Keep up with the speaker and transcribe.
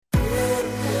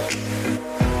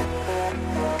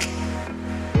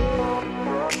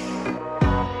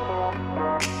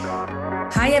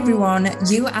Hi everyone,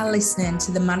 you are listening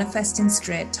to the Manifesting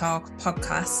Straight Talk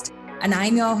podcast, and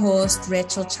I'm your host,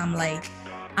 Rachel Chamley.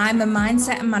 I'm a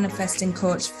mindset and manifesting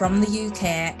coach from the UK,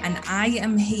 and I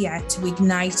am here to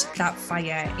ignite that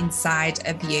fire inside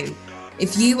of you.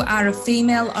 If you are a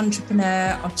female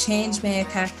entrepreneur or change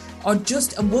maker, or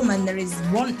just a woman that is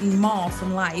wanting more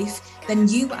from life, then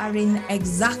you are in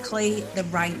exactly the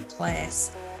right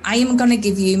place. I am going to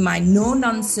give you my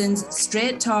no-nonsense,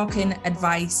 straight-talking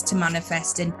advice to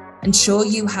manifesting and show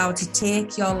you how to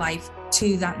take your life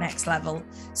to that next level.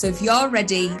 So if you're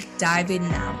ready, dive in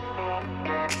now.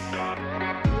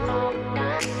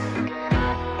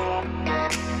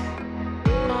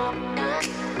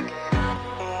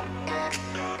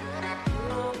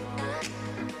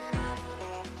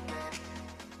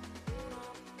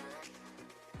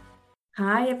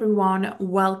 Hi everyone,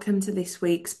 welcome to this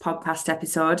week's podcast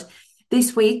episode.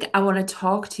 This week, I want to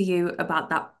talk to you about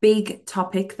that big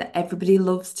topic that everybody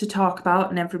loves to talk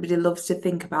about and everybody loves to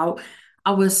think about,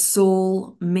 our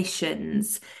soul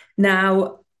missions.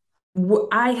 Now,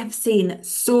 I have seen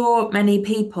so many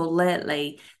people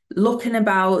lately looking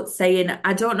about saying,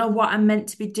 I don't know what I'm meant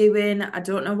to be doing. I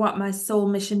don't know what my soul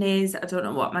mission is. I don't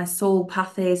know what my soul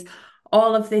path is,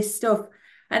 all of this stuff.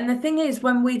 And the thing is,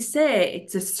 when we say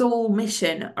it's a soul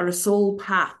mission or a soul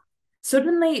path,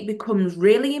 suddenly it becomes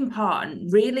really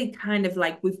important, really kind of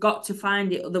like we've got to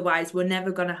find it, otherwise we're never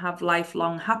going to have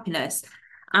lifelong happiness.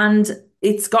 And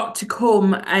it's got to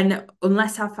come, and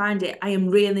unless I find it, I am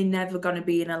really never going to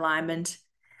be in alignment.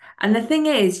 And the thing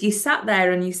is, you sat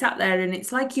there and you sat there, and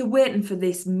it's like you're waiting for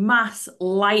this mass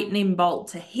lightning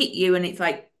bolt to hit you, and it's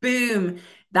like, boom,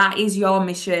 that is your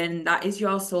mission, that is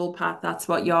your soul path, that's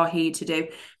what you're here to do.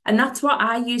 And that's what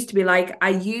I used to be like.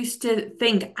 I used to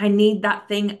think, I need that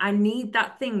thing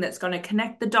that's going to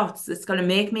connect the dots, that's going to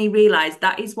make me realize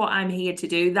that is what I'm here to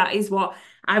do, that is what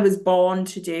I was born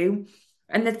to do.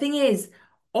 And the thing is,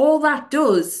 all that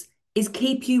does is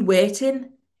keep you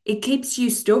waiting. It keeps you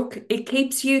stuck. It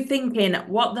keeps you thinking,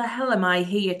 what the hell am I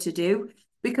here to do?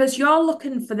 Because you're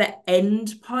looking for the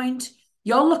end point.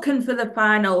 You're looking for the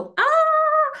final,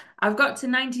 I've got to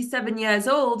 97 years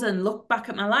old and look back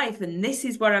at my life and this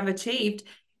is what I've achieved.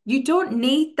 You don't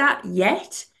need that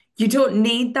yet. You don't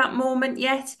need that moment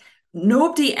yet.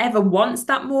 Nobody ever wants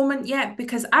that moment yet,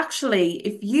 because actually,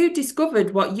 if you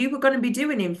discovered what you were going to be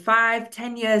doing in 5,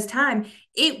 10 years' time,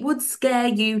 it would scare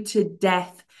you to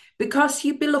death, because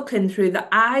you'd be looking through the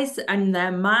eyes and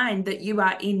the mind that you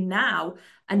are in now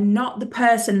and not the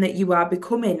person that you are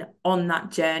becoming on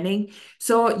that journey.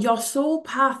 So your soul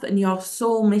path and your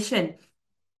soul mission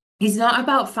is not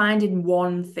about finding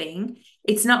one thing.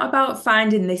 It's not about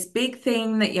finding this big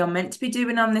thing that you're meant to be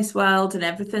doing on this world and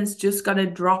everything's just going to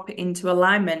drop into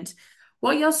alignment.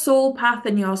 What your soul path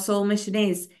and your soul mission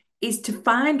is to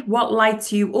find what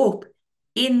lights you up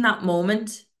in that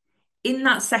moment, in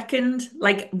that second,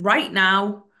 like right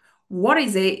now. What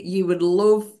is it you would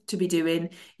love to be doing?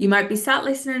 You might be sat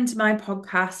listening to my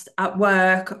podcast at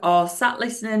work, or sat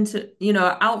listening to,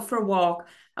 out for a walk.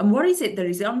 And what is it that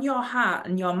is on your heart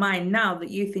and your mind now that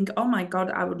you think, oh my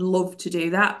God, I would love to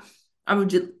do that. I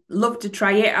would love to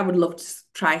try it. I would love to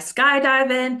try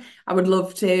skydiving. I would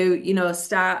love to,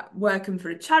 start working for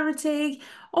a charity.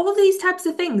 All these types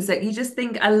of things that you just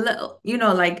think a little,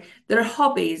 like they're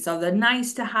hobbies or they're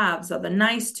nice to haves or they're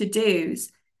nice to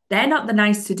do's. They're not the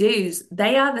nice to do's.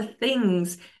 They are the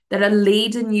things that are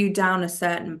leading you down a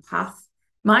certain path.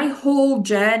 My whole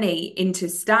journey into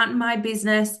starting my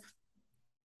business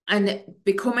and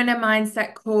becoming a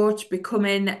mindset coach,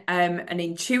 becoming an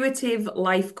intuitive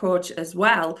life coach as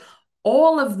well,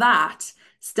 all of that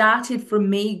started from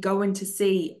me going to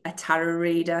see a tarot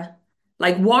reader.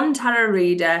 Like one tarot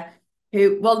reader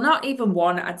who, well, not even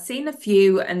one, I'd seen a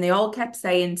few, and they all kept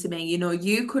saying to me,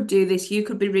 you could do this, you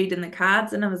could be reading the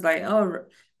cards. And I was like, oh,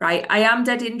 right, I am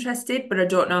dead interested, but I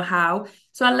don't know how.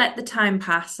 So I let the time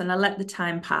pass and I let the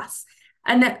time pass.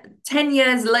 And 10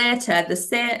 years later,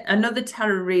 another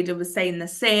tarot reader was saying the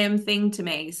same thing to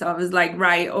me. So I was like,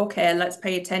 right, okay, let's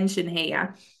pay attention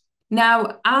here.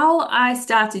 Now, all I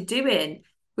started doing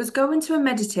was going to a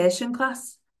meditation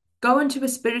class, going to a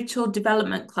spiritual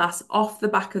development class off the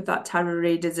back of that tarot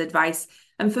reader's advice.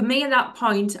 And for me at that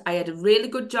point, I had a really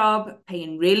good job,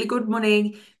 paying really good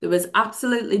money. There was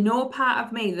absolutely no part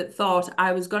of me that thought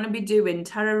I was going to be doing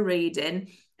tarot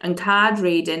reading and card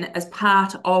reading as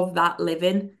part of that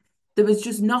living. There was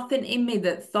just nothing in me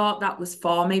that thought that was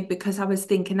for me, because I was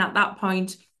thinking at that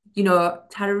point,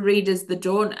 tarot readers, they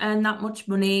don't earn that much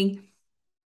money.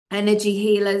 Energy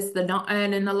healers, they're not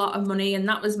earning a lot of money. And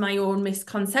that was my own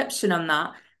misconception on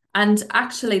that. And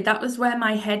actually, that was where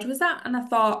my head was at. And I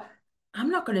thought, I'm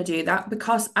not going to do that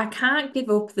because I can't give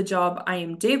up the job I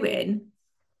am doing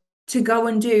to go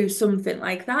and do something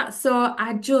like that. So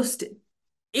I just,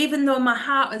 even though my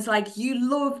heart was like, you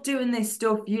love doing this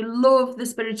stuff, you love the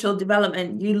spiritual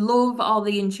development, you love all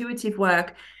the intuitive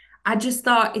work, I just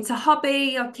thought it's a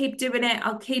hobby. I'll keep doing it.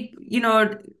 I'll keep,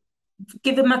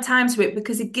 giving my time to it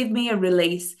because it gave me a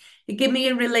release. It gave me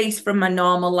a release from my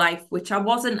normal life, which I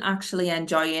wasn't actually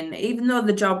enjoying. Even though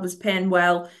the job was paying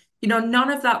well,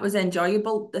 none of that was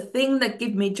enjoyable. The thing that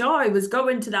gave me joy was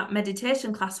going to that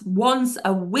meditation class once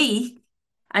a week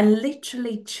and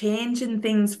literally changing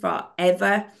things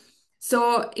forever.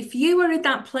 So if you are in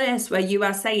that place where you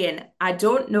are saying, I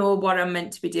don't know what I'm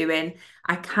meant to be doing,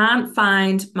 I can't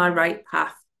find my right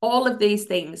path, all of these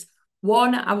things,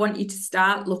 one, I want you to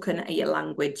start looking at your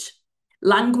language.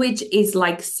 Language is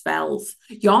like spells.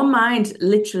 Your mind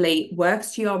literally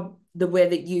works to the way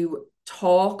that you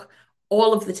talk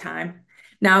all of the time.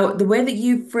 Now, the way that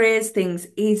you phrase things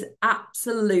is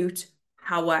absolute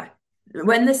power.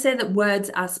 When they say that words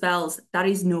are spells, that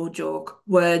is no joke.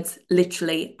 Words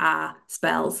literally are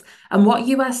spells. And what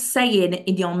you are saying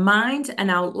in your mind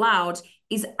and out loud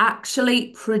is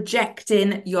actually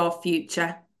projecting your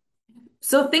future.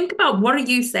 So think about, what are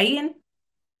you saying?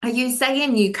 Are you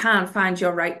saying you can't find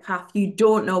your right path? You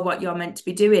don't know what you're meant to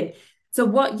be doing. So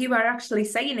what you are actually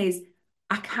saying is,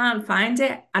 I can't find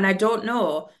it and I don't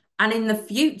know. And in the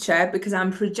future, because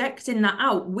I'm projecting that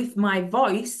out with my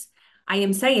voice, I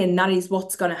am saying that is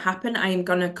what's going to happen. I am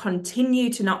going to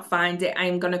continue to not find it. I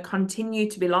am going to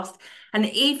continue to be lost. And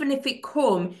even if it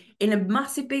come in a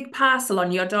massive big parcel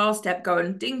on your doorstep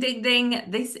going ding, ding, ding,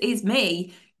 this is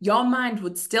me, your mind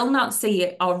would still not see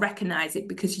it or recognize it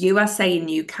because you are saying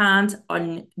you can't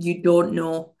and you don't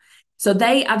know. So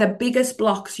they are the biggest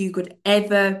blocks you could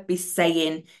ever be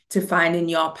saying to finding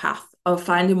your path or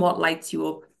finding what lights you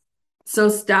up. So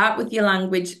start with your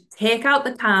language, take out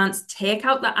the can'ts, take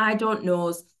out the I don't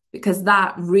knows, because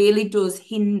that really does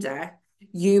hinder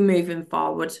you moving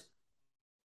forward.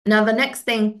 Now, the next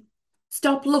thing,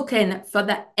 stop looking for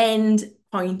the end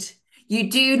point. You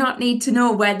do not need to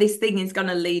know where this thing is going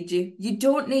to lead you. You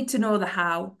don't need to know the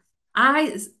how.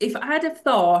 If I'd have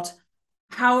thought,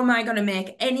 how am I going to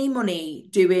make any money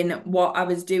doing what I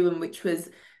was doing, which was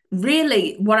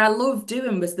really what I loved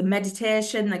doing was the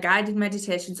meditation, the guided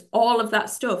meditations, all of that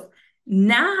stuff.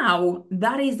 Now,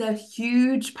 that is a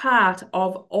huge part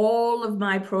of all of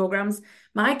my programs.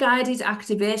 My guided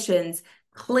activations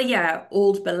clear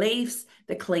old beliefs,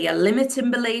 they clear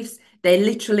limiting beliefs. They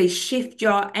literally shift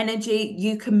your energy.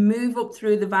 You can move up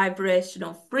through the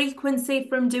vibrational frequency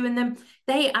from doing them.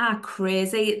 They are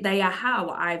crazy. They are how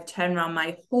I've turned around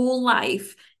my whole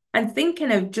life. And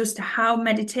thinking of just how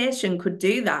meditation could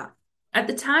do that. At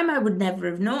the time, I would never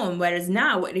have known, whereas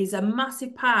now it is a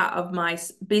massive part of my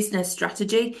business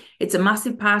strategy. It's a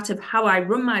massive part of how I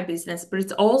run my business, but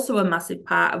it's also a massive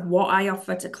part of what I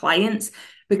offer to clients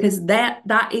because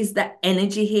that is the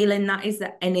energy healing, that is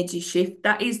the energy shift,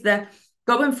 that is the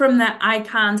going from the I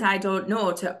can't, I don't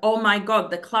know to oh my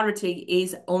God, the clarity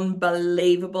is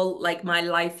unbelievable. Like my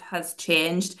life has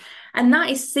changed. And that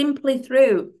is simply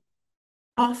through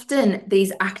often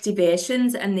these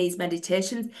activations and these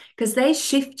meditations because they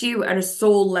shift you at a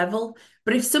soul level.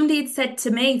 But if somebody had said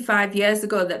to me 5 years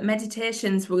ago that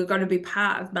meditations were going to be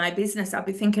part of my business, I'd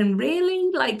be thinking,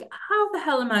 really? Like, how the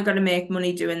hell am I going to make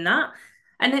money doing that?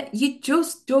 And you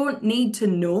just don't need to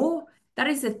know. That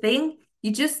is the thing.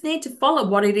 You just need to follow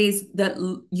what it is that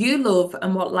you love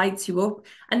and what lights you up.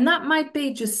 And that might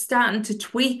be just starting to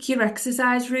tweak your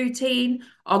exercise routine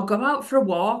or go out for a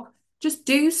walk, just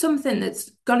do something that's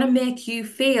going to make you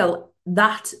feel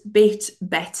that bit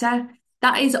better.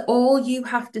 That is all you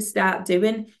have to start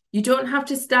doing. You don't have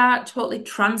to start totally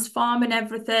transforming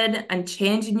everything and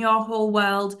changing your whole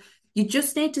world. You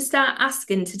just need to start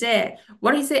asking today,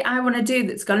 what is it I want to do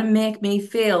that's going to make me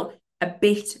feel a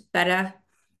bit better?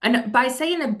 And by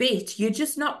saying a bit, you're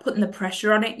just not putting the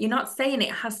pressure on it. You're not saying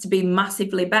it has to be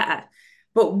massively better.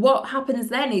 But what happens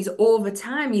then is over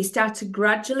time, you start to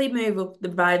gradually move up the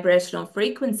vibrational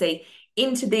frequency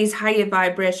into these higher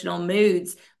vibrational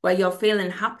moods where you're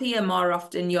feeling happier more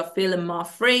often, you're feeling more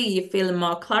free, you're feeling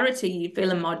more clarity, you're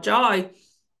feeling more joy.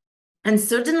 And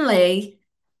suddenly,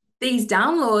 these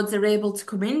downloads are able to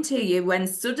come into you when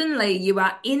suddenly you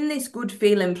are in this good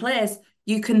feeling place.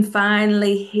 You can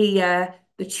finally hear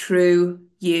the true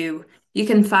you. You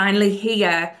can finally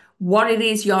hear what it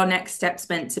is your next step's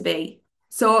meant to be.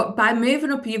 So, by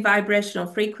moving up your vibrational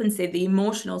frequency, the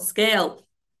emotional scale,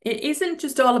 it isn't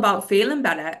just all about feeling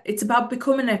better. It's about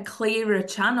becoming a clearer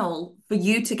channel for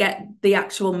you to get the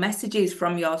actual messages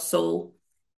from your soul.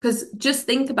 Because just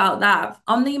think about that.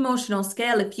 On the emotional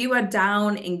scale, if you are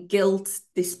down in guilt,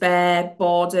 despair,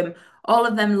 boredom, all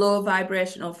of them low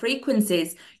vibrational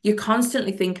frequencies, you're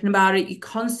constantly thinking about it. You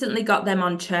constantly got them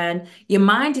on churn. Your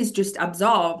mind is just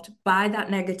absorbed by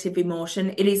that negative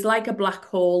emotion. It is like a black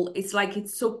hole. It's like it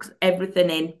sucks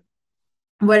everything in.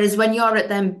 Whereas when you're at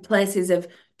them places of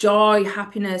joy,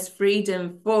 happiness,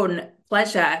 freedom, fun,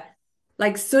 pleasure,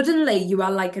 like suddenly you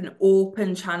are like an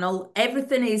open channel.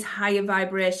 Everything is higher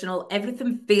vibrational,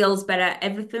 everything feels better,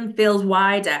 everything feels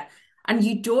wider, and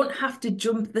you don't have to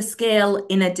jump the scale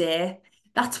in a day.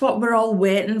 That's what we're all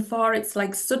waiting for. It's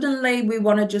like suddenly we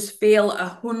want to just feel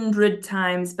 100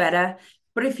 times better.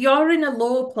 But if you're in a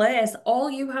low place,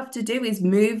 all you have to do is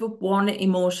move up one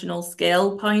emotional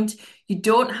scale point. You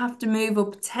don't have to move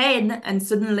up 10 and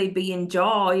suddenly be in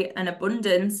joy and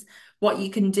abundance. What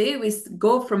you can do is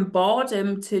go from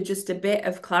boredom to just a bit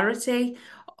of clarity.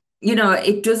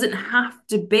 It doesn't have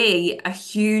to be a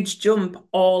huge jump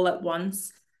all at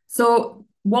once. So,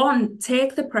 one,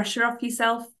 take the pressure off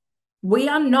yourself. We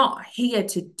are not here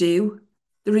to do.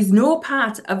 There is no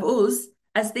part of us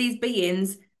as these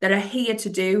beings that are here to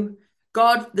do.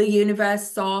 God, the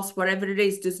universe, source, whatever it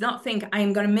is, does not think I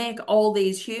am going to make all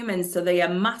these humans so they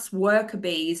are mass worker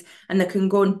bees and they can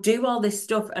go and do all this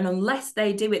stuff. And unless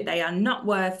they do it, they are not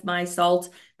worth my salt.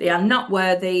 They are not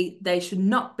worthy. They should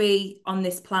not be on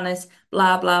this planet,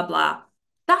 blah, blah, blah.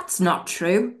 That's not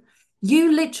true.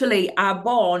 You literally are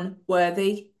born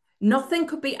worthy. Nothing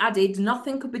could be added,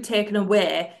 nothing could be taken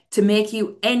away to make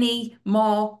you any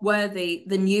more worthy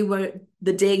than you were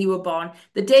the day you were born.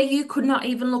 The day you could not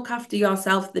even look after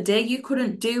yourself, the day you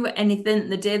couldn't do anything,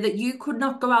 the day that you could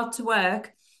not go out to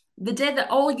work, the day that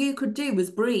all you could do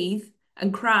was breathe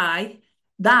and cry,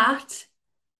 that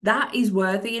that is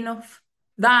worthy enough.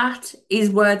 That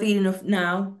is worthy enough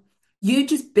now. You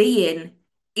just being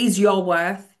is your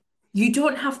worth. You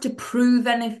don't have to prove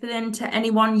anything to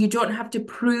anyone. You don't have to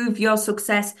prove your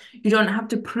success. You don't have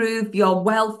to prove your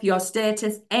wealth, your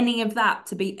status, any of that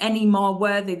to be any more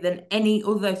worthy than any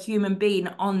other human being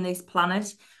on this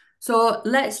planet. So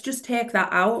let's just take that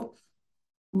out.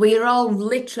 We're all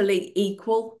literally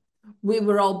equal. We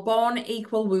were all born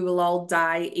equal. We will all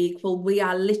die equal. We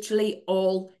are literally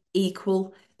all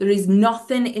equal. There is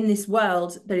nothing in this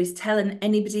world that is telling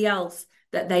anybody else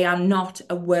that they are not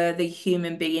a worthy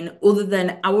human being other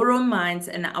than our own minds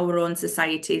and our own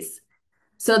societies.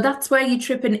 So that's where you're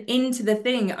tripping into the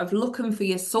thing of looking for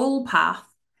your soul path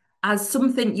as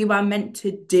something you are meant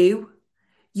to do.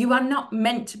 You are not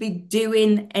meant to be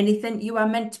doing anything. You are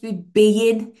meant to be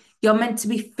being. You're meant to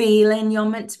be feeling. You're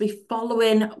meant to be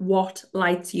following what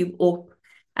lights you up.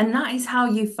 And that is how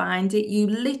you find it. You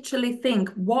literally think,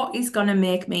 what is going to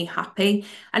make me happy?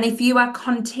 And if you are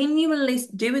continually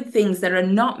doing things that are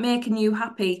not making you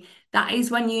happy, that is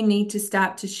when you need to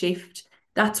start to shift.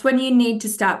 That's when you need to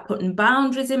start putting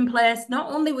boundaries in place,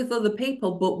 not only with other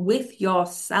people, but with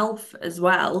yourself as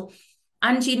well.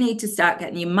 And you need to start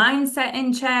getting your mindset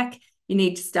in check. You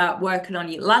need to start working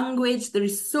on your language. There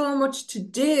is so much to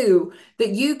do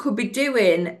that you could be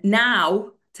doing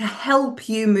now to help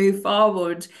you move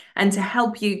forward and to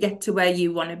help you get to where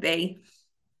you want to be.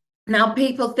 Now,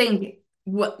 people think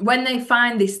when they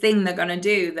find this thing they're going to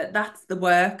do, that's the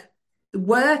work. The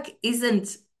work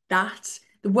isn't that.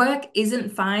 The work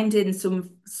isn't finding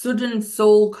some sudden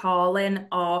soul calling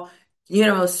or,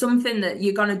 something that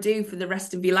you're going to do for the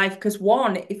rest of your life. Because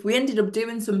one, if we ended up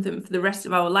doing something for the rest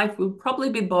of our life, we'd probably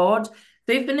be bored.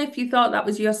 So even if you thought that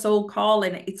was your soul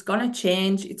calling, it's going to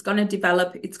change, it's going to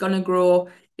develop, it's going to grow,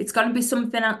 it's going to be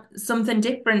something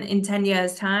different in 10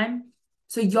 years' time.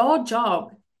 So your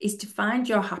job is to find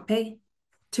your happy,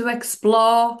 to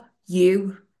explore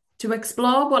you, to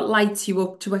explore what lights you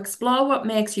up, to explore what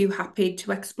makes you happy,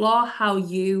 to explore how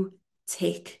you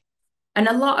tick. And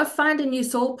a lot of finding your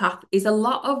soul path is a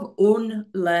lot of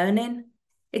unlearning.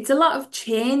 It's a lot of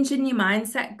change in your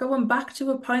mindset, going back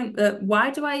to a point that why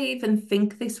do I even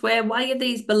think this way? Why are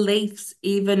these beliefs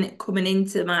even coming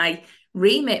into my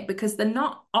remit? Because they're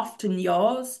not often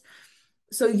yours.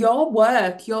 So your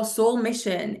work, your soul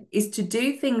mission is to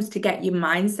do things to get your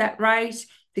mindset right,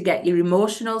 to get your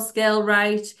emotional skill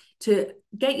right, to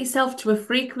get yourself to a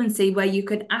frequency where you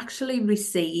can actually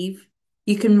receive.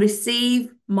 You can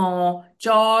receive more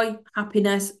joy,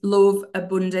 happiness, love,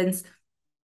 abundance,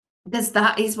 because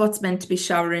that is what's meant to be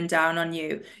showering down on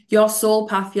you. Your soul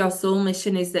path, your soul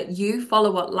mission is that you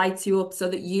follow what lights you up so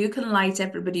that you can light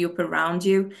everybody up around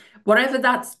you. Whatever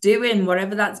that's doing,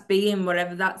 whatever that's being,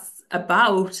 whatever that's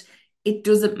about, it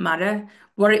doesn't matter.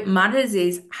 What it matters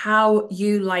is how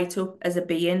you light up as a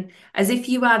being, as if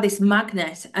you are this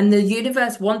magnet, and the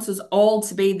universe wants us all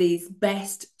to be these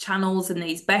best channels and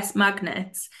these best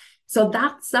magnets. So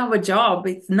that's our job.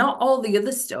 It's not all the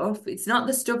other stuff. It's not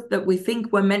the stuff that we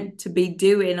think we're meant to be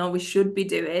doing or we should be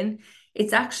doing.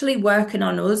 It's actually working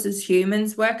on us as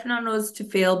humans, working on us to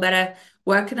feel better,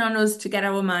 working on us to get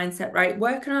our mindset right,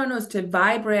 working on us to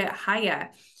vibrate higher.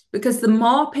 Because the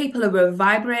more people who are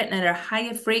vibrating at a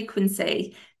higher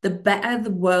frequency, the better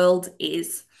the world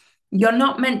is. You're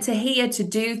not meant to here to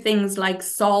do things like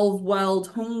solve world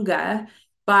hunger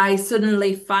by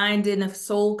suddenly finding a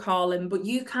soul calling, but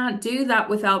you can't do that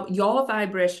without your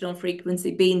vibrational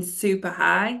frequency being super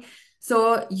high.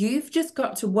 So you've just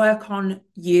got to work on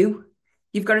you.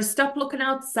 You've got to stop looking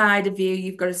outside of you.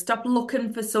 You've got to stop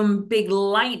looking for some big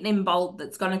lightning bolt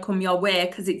that's going to come your way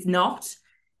because it's not.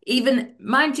 Even,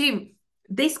 mind you,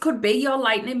 this could be your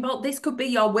lightning bolt. This could be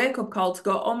your wake-up call to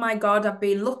go, oh my God, I've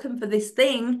been looking for this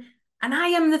thing and I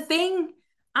am the thing.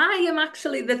 I am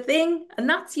actually the thing. And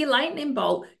that's your lightning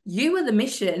bolt. You are the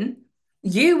mission.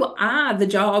 You are the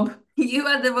job. You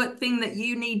are the thing that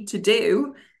you need to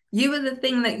do. You are the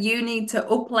thing that you need to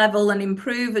up level and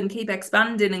improve and keep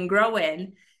expanding and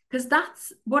growing because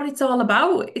that's what it's all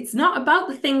about. It's not about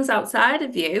the things outside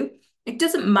of you. It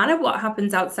doesn't matter what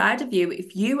happens outside of you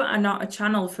if you are not a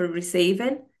channel for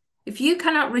receiving. If you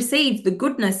cannot receive the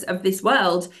goodness of this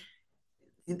world,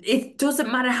 it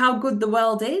doesn't matter how good the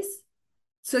world is.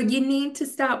 So you need to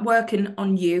start working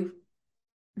on you.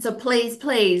 So please,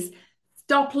 please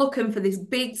stop looking for this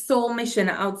big soul mission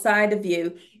outside of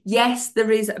you. Yes,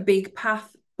 there is a big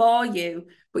path for you,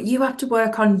 but you have to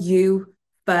work on you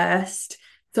first.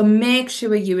 So make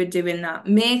sure you are doing that.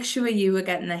 Make sure you are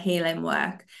getting the healing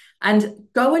work. And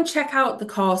go and check out the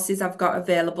courses I've got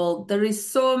available. There is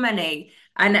so many.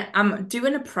 And I'm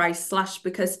doing a price slash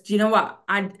because do you know what?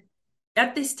 I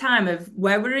at this time of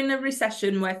where we're in a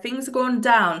recession, where things are going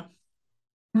down,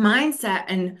 mindset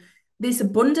and this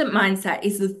abundant mindset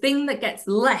is the thing that gets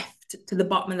left to the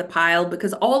bottom of the pile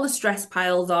because all the stress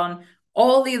piles on,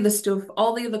 all the other stuff,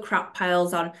 all the other crap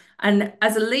piles on. And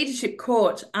as a leadership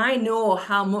coach, I know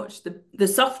how much the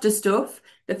softer stuff,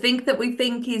 the thing that we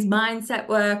think is mindset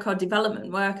work or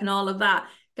development work and all of that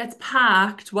gets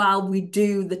parked while we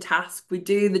do the task, we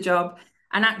do the job.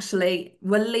 And actually,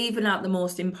 we're leaving out the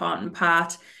most important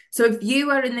part. So if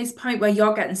you are in this point where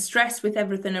you're getting stressed with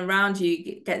everything around you,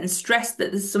 you're getting stressed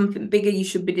that there's something bigger you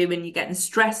should be doing, you're getting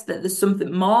stressed that there's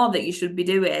something more that you should be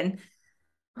doing,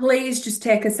 please just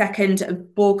take a second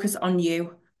and focus on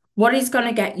you. What is going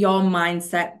to get your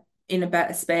mindset in a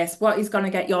better space? What is going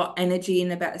to get your energy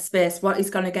in a better space? What is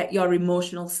going to get your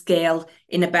emotional scale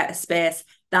in a better space?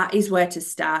 That is where to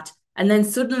start. And then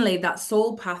suddenly that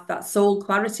soul path, that soul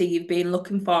clarity you've been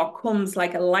looking for comes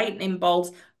like a lightning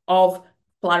bolt of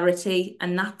clarity,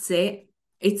 and that's it.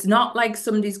 It's not like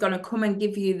somebody's going to come and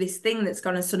give you this thing that's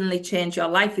going to suddenly change your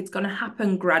life. It's going to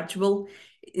happen gradual.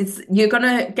 You're going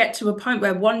to get to a point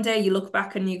where one day you look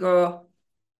back and you go,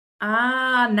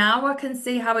 ah, now I can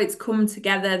see how it's come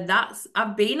together.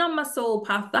 I've been on my soul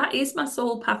path. That is my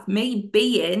soul path. Me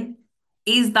being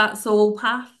is that soul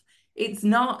path. It's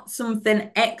not something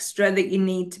extra that you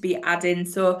need to be adding.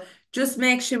 So just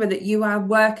make sure that you are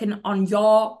working on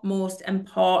your most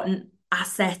important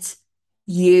asset,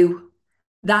 you.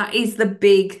 That is the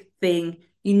big thing.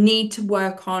 You need to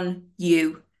work on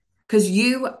you because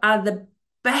you are the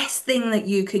best thing that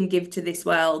you can give to this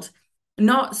world,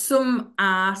 not some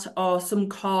art or some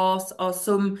course or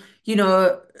some,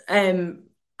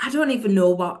 I don't even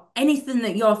know what anything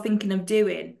that you're thinking of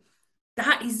doing.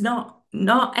 That is not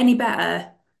any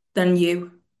better than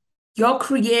you. Your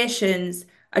creations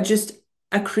are just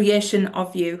a creation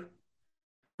of you.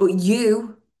 But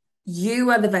you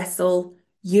are the vessel,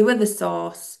 you are the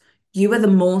source, you are the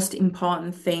most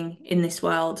important thing in this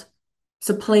world.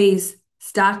 So please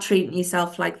start treating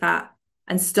yourself like that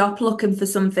and stop looking for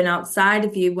something outside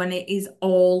of you when it is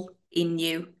all in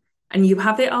you. And you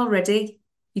have it already.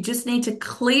 You just need to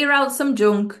clear out some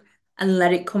junk and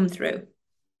let it come through.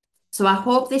 So I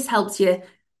hope this helps you.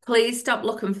 Please stop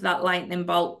looking for that lightning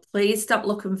bolt. Please stop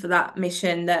looking for that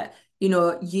mission that,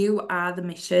 you are the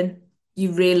mission.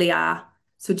 You really are.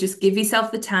 So just give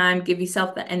yourself the time, give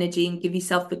yourself the energy, and give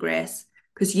yourself the grace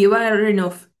because you are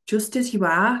enough just as you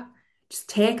are. Just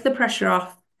take the pressure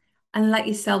off and let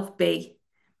yourself be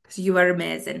because you are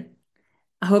amazing.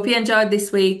 I hope you enjoyed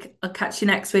this week. I'll catch you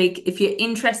next week. If you're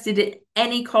interested in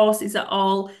any courses at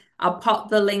all, I'll pop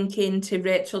the link into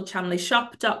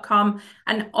rachelchamleyshop.com.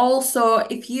 And also,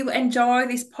 if you enjoy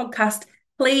this podcast,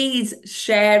 please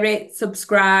share it,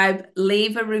 subscribe,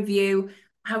 leave a review.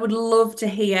 I would love to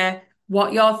hear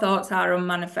what your thoughts are on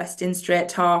Manifesting Straight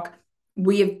Talk.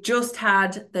 We have just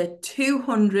had the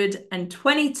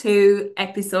 222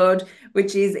 episode,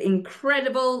 which is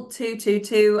incredible.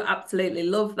 222, absolutely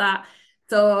love that.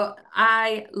 So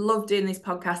I love doing this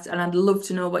podcast and I'd love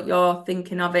to know what you're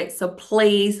thinking of it. So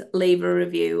please leave a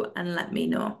review and let me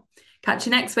know. Catch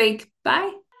you next week.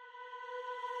 Bye.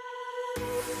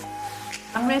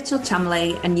 I'm Rachel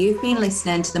Chamley and you've been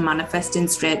listening to the Manifesting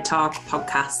Straight Talk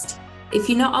podcast. If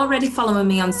you're not already following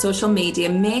me on social media,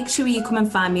 make sure you come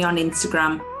and find me on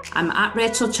Instagram. I'm at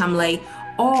Rachel Chamley,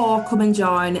 or come and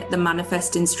join the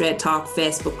Manifesting Straight Talk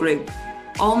Facebook group.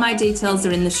 All my details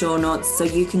are in the show notes, so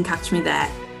you can catch me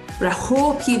there. But I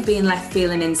hope you've been left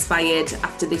feeling inspired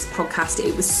after this podcast.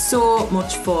 It was so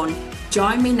much fun.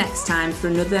 Join me next time for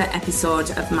another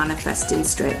episode of Manifesting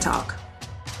Straight Talk.